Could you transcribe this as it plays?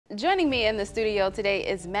Joining me in the studio today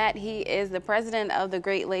is Matt. He is the president of the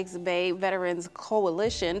Great Lakes Bay Veterans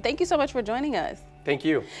Coalition. Thank you so much for joining us. Thank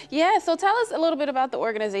you. Yeah, so tell us a little bit about the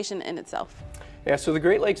organization in itself. Yeah, so the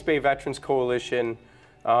Great Lakes Bay Veterans Coalition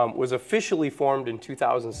was officially formed in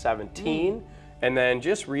 2017, and then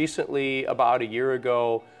just recently, about a year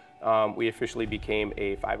ago, we officially became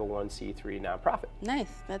a 501c3 nonprofit.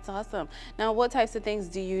 Nice, that's awesome. Now, what types of things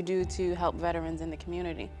do you do to help veterans in the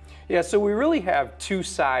community? Yeah, so we really have two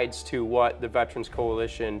sides to what the Veterans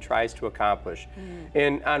Coalition tries to accomplish.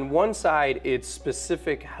 And on one side, it's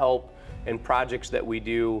specific help and projects that we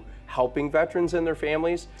do helping veterans and their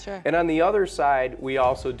families. Sure. And on the other side, we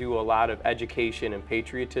also do a lot of education and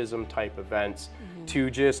patriotism type events to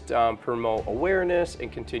just promote awareness and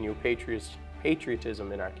continue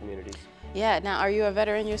patriotism in our communities. Yeah, now are you a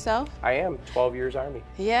veteran yourself? I am, 12 years Army.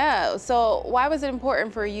 Yeah, so why was it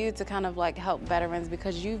important for you to kind of like help veterans,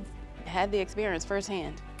 because you've had the experience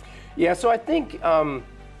firsthand? Yeah, so I think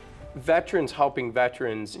veterans helping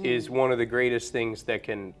veterans is one of the greatest things that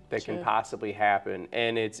can possibly happen,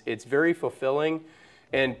 and it's very fulfilling.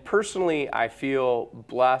 And personally, I feel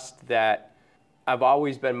blessed that I've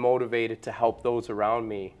always been motivated to help those around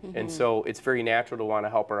me, and so it's very natural to want to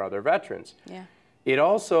help our other veterans. Yeah. It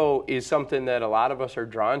also is something that a lot of us are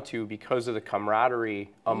drawn to because of the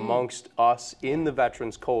camaraderie amongst us in the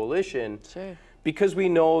Veterans Coalition. Sure. Because we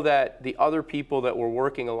know that the other people that we're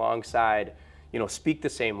working alongside, you know, speak the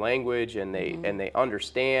same language and they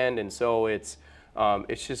understand, and so it's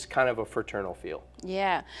just kind of a fraternal feel.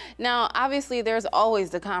 Yeah. Now, obviously, there's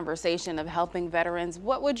always the conversation of helping veterans.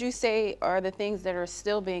 What would you say are the things that are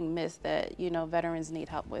still being missed that, you know, veterans need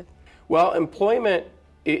help with? Well, employment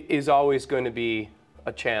is always going to be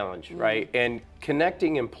a challenge, right? And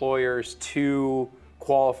connecting employers to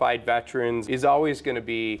qualified veterans is always going to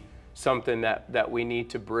be something that we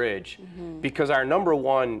need to bridge, because our number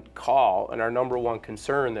one call and our number one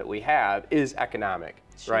concern that we have is economic,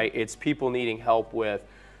 right? It's people needing help with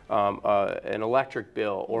an electric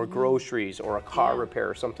bill or groceries or a car repair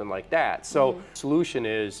or something like that. So the solution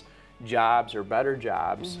is jobs or better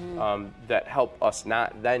jobs that help us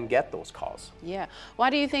not then get those calls. Yeah. Why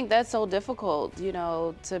do you think that's so difficult, you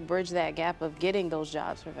know, to bridge that gap of getting those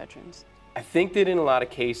jobs for veterans? I think that in a lot of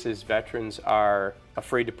cases, veterans are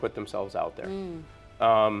afraid to put themselves out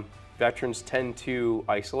there. Veterans tend to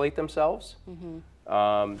isolate themselves.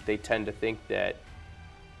 They tend to think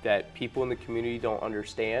that people in the community don't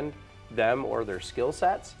understand them or their skill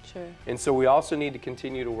sets. Sure. And so we also need to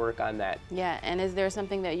continue to work on that. Yeah, and is there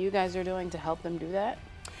something that you guys are doing to help them do that?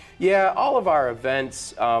 Yeah, all of our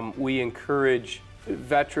events, we encourage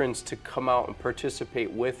veterans to come out and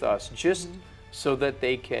participate with us, just so that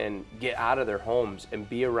they can get out of their homes and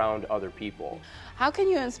be around other people. How can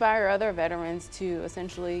you inspire other veterans to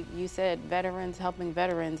essentially, you said veterans helping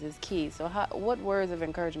veterans is key, so what words of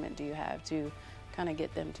encouragement do you have to kind of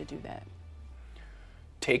get them to do that?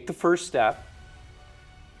 Take the first step,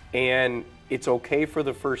 and it's okay for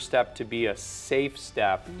the first step to be a safe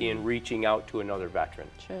step in reaching out to another veteran.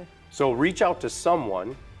 Sure. So reach out to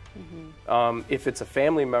someone. If it's a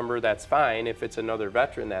family member, that's fine. If it's another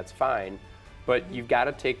veteran, that's fine. But you've got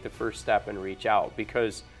to take the first step and reach out,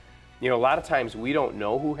 because, you know, a lot of times we don't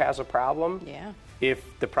know who has a problem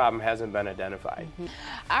if the problem hasn't been identified.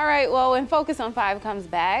 All right, well, when Focus on 5 comes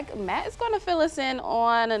back, Matt is going to fill us in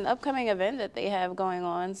on an upcoming event that they have going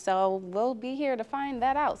on, so we'll be here to find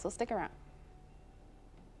that out, so stick around.